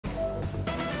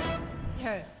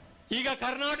है। ಈಗ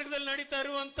ಕರ್ನಾಟಕದಲ್ಲಿ ನಡೀತಾ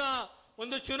ಇರುವಂತ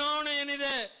ಒಂದು ಚುನಾವಣೆ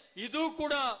ಏನಿದೆ ಇದು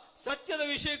ಕೂಡ ಸತ್ಯದ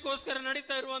ವಿಷಯಕ್ಕೋಸ್ಕರ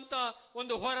ನಡೀತಾ ಇರುವಂತ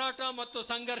ಒಂದು ಹೋರಾಟ ಮತ್ತು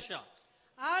ಸಂಘರ್ಷ।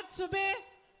 आज सुबह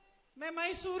मैं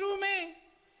मैसूरू में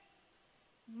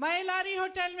मयलारी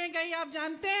होटल में गई, आप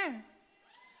जानते हैं?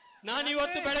 ನಾನು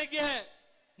ಇವತ್ತು ಬೆಳಗ್ಗೆ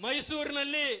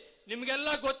ಮೈಸೂರಿನಲ್ಲಿ ನಿಮಗೆಲ್ಲ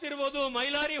ಗೊತ್ತಿರಬಹುದು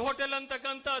ಮೈಲಾರಿ ಹೋಟೆಲ್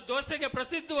ಅಂತಕ್ಕಂತ ದೋಸೆಗೆ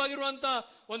ಪ್ರಸಿದ್ಧವಾಗಿರುವಂತ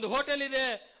ಒಂದು ಹೋಟೆಲ್ ಇದೆ,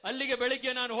 ಅಲ್ಲಿಗೆ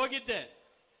ಬೆಳಗ್ಗೆ ನಾನು ಹೋಗಿದ್ದೆ।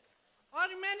 और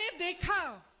मैंने देखा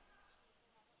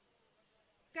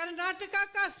कर्नाटका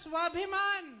का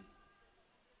स्वाभिमान,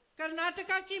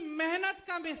 कर्नाटका की मेहनत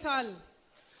का मिसाल।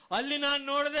 ಅಲ್ಲಿ ನಾನು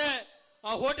ನೋಡಿದೆ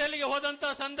ಆ ಹೋಟೆಲ್ಗೆ ಹೋದಂತ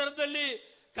ಸಂದರ್ಭದಲ್ಲಿ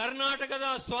ಕರ್ನಾಟಕದ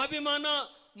ಸ್ವಾಭಿಮಾನ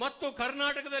ಮತ್ತು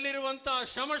ಕರ್ನಾಟಕದಲ್ಲಿರುವಂತ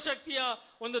ಶ್ರಮಶಕ್ತಿಯ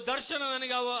ಒಂದು ದರ್ಶನ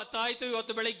ನನಗೆ ಆಯಿತು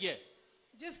ಇವತ್ತು ಬೆಳಗ್ಗೆ।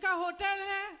 जिसका होटल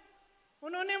है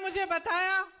उन्होंने मुझे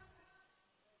बताया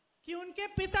कि उनके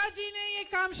पिताजी ने ये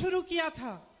काम शुरू किया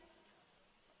था।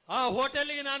 ಆ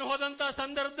ಹೋಟೆಲ್ಗೆ ನಾನು ಹೋದಂತ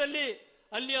ಸಂದರ್ಭದಲ್ಲಿ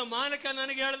ಅಲ್ಲಿಯ ಮಾಲಕ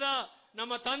ನನಗೆ ಹೇಳ್ದ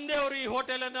ನಮ್ಮ ತಂದೆಯವರು ಈ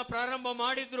ಹೋಟೆಲ್ ಅನ್ನು ಪ್ರಾರಂಭ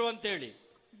ಮಾಡಿದ್ರು ಅಂತ ಹೇಳಿ।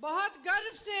 बहुत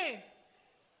गर्व से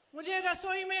मुझे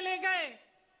रसोई में ले गए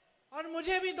और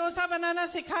मुझे भी डोसा बनाना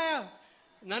सिखाया।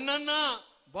 ನನ್ನನ್ನ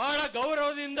ಬಹಳ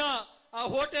ಗೌರವದಿಂದ ಆ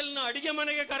ಹೋಟೆಲ್ನ ಅಡಿಗೆ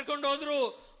ಮನೆಗೆ ಕರ್ಕೊಂಡು ಹೋದ್ರು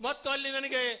ಮತ್ತು ಅಲ್ಲಿ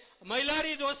ನನಗೆ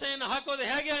ಮೈಲಾರಿ ದೋಸೆಯನ್ನು ಹಾಕೋದು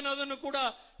ಹೇಗೆ ಅನ್ನೋದನ್ನು ಕೂಡ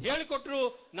ಹೇಳಿಕೊಟ್ರು।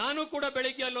 ನಾನು ಕೂಡ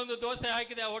ಬೆಳಿಗ್ಗೆ ಅಲ್ಲೊಂದು ದೋಸೆ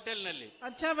ಹಾಕಿದೆ ಆ ಹೋಟೆಲ್ನಲ್ಲಿ।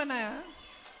 अच्छा बनाया,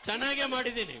 ಚೆನ್ನಾಗೇ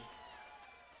ಮಾಡಿದ್ದೀನಿ।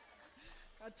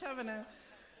 अच्छा बनाया।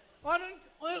 और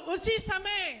उसी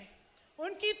समय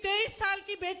उनकी 23 साल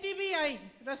की बेटी भी आई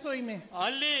रसोई में।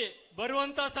 ಅಲ್ಲಿ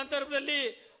ಬರುವಂತ ಸಂದರ್ಭದಲ್ಲಿ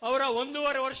ಅವರ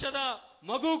 1.5 ವರ್ಷದ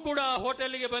ಮಗು ಕೂಡ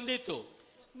ಹೋಟೆಲ್ಗೆ ಬಂದಿತ್ತು।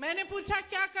 मैंने पूछा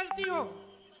क्या करती हो?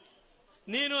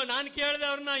 ನಾನು ಕೇಳಿದೆ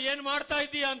ಅವ್ರನ್ನ ಏನ್ ಮಾಡ್ತಾ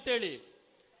ಇದ್ದೀಯಾ ಅಂತ ಹೇಳಿ।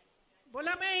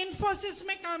 बोला मैं इन्फोसिस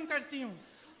में काम करती हूँ।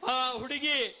 ಆ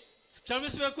ಹುಡುಗಿ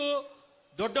ಕ್ಷಮಿಸಬೇಕು,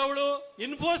 ದೊಡ್ಡವಳು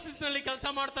ಇನ್ಫೋಸಿಸ್ ನಲ್ಲಿ ಕೆಲಸ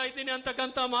ಮಾಡ್ತಾ ಇದ್ದೀನಿ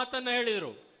ಅಂತಕ್ಕಂತ ಮಾತನ್ನ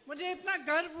ಹೇಳಿದ್ರು। मुझे इतना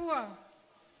गर्व हुआ,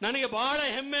 ನನಗೆ ಬಹಳ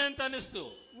ಹೆಮ್ಮೆ ಅಂತ ಅನಿಸ್ತು।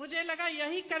 मुझे लगा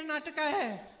यही कर्नाटका है।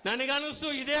 ನನಗೆ ಅನಿಸ್ತು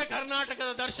ಇದೇ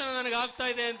ಕರ್ನಾಟಕದ ದರ್ಶನ ನನಗೆ ಆಗ್ತಾ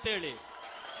ಇದೆ ಅಂತ ಹೇಳಿ।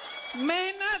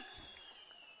 मेहनत,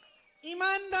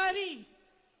 ईमानदारी,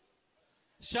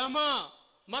 ಶ್ರಮ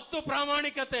ಮತ್ತು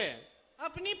ಪ್ರಾಮಾಣಿಕತೆ,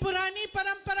 अपनी पुरानी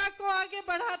परंपरा को आगे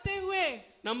बढ़ाते हुए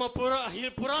ನಮ್ಮ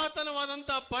ಪುರಾತನವಾದಂತ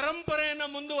ಪರಂಪರೆಯನ್ನ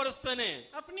ಮುಂದುವರಿಸ್ತಾನೆ,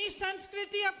 अपनी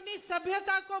संस्कृति, अपनी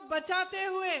सभ्यता को बचाते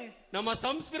हुए ನಮ್ಮ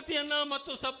ಸಂಸ್ಕೃತಿಯನ್ನ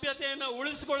ಮತ್ತು ಸಭ್ಯತೆಯನ್ನ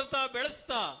ಉಳಿಸಿಕೊಳ್ತಾ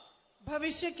ಬೆಳೆಸ್ತಾ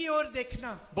भविष्य की ओर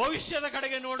देखना ಭವಿಷ್ಯದ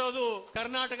ಕಡೆಗೆ ನೋಡೋದು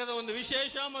ಕರ್ನಾಟಕದ ಒಂದು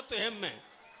ವಿಶೇಷ ಮತ್ತು ಹೆಮ್ಮೆ।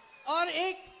 और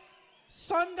एक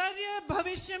सौंदर्य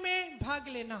भविष्य में भाग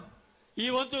लेना। ಈ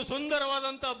ಒಂದು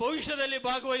ಸುಂದರವಾದಂತ ಭವಿಷ್ಯದಲ್ಲಿ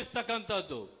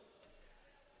ಭಾಗವಹಿಸತಕ್ಕಂಥದ್ದು।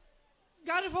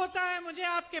 गर्व होता है मुझे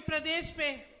आपके प्रदेश पे।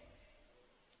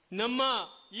 ನಮ್ಮ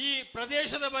ಈ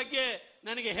ಪ್ರದೇಶದ ಬಗ್ಗೆ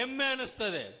ನನಗೆ ಹೆಮ್ಮೆ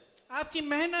ಅನಿಸ್ತದೆ। आपकी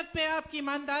मेहनत पे, आपकी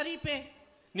ईमानदारी पे।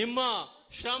 ನಿಮ್ಮ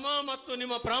ಶ್ರಮ ಮತ್ತು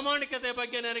ನಿಮ್ಮ ಪ್ರಾಮಾಣಿಕತೆ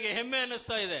ಬಗ್ಗೆ ನನಗೆ ಹೆಮ್ಮೆ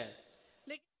ಅನಿಸ್ತಾ ಇದೆ।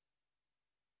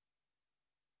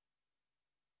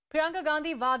 Priyanka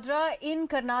Gandhi Vadra in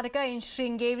Karnataka, in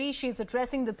Sringeri. She is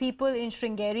addressing the people in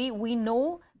Sringeri. We know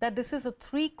that this is a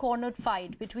three-cornered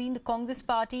fight between the Congress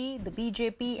party, the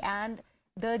BJP and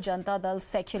the Janata Dal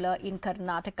Secular in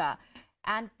Karnataka.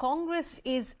 And Congress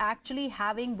is actually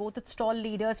having both its tall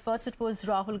leaders. First it was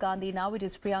Rahul Gandhi, now it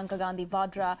is Priyanka Gandhi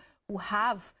Vadra, who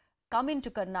have come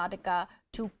into Karnataka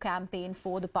to campaign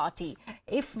for the party.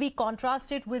 If we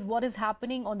contrast it with what is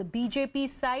happening on the BJP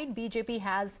side, BJP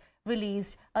has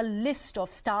released a list of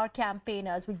star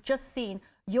campaigners. We've just seen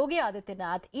Yogi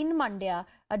Adityanath in Mandya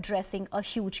addressing a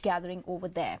huge gathering over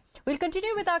there. We'll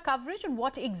continue with our coverage on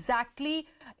what exactly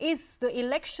is the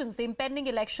elections, the impending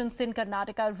elections in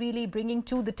Karnataka really bringing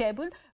to the table.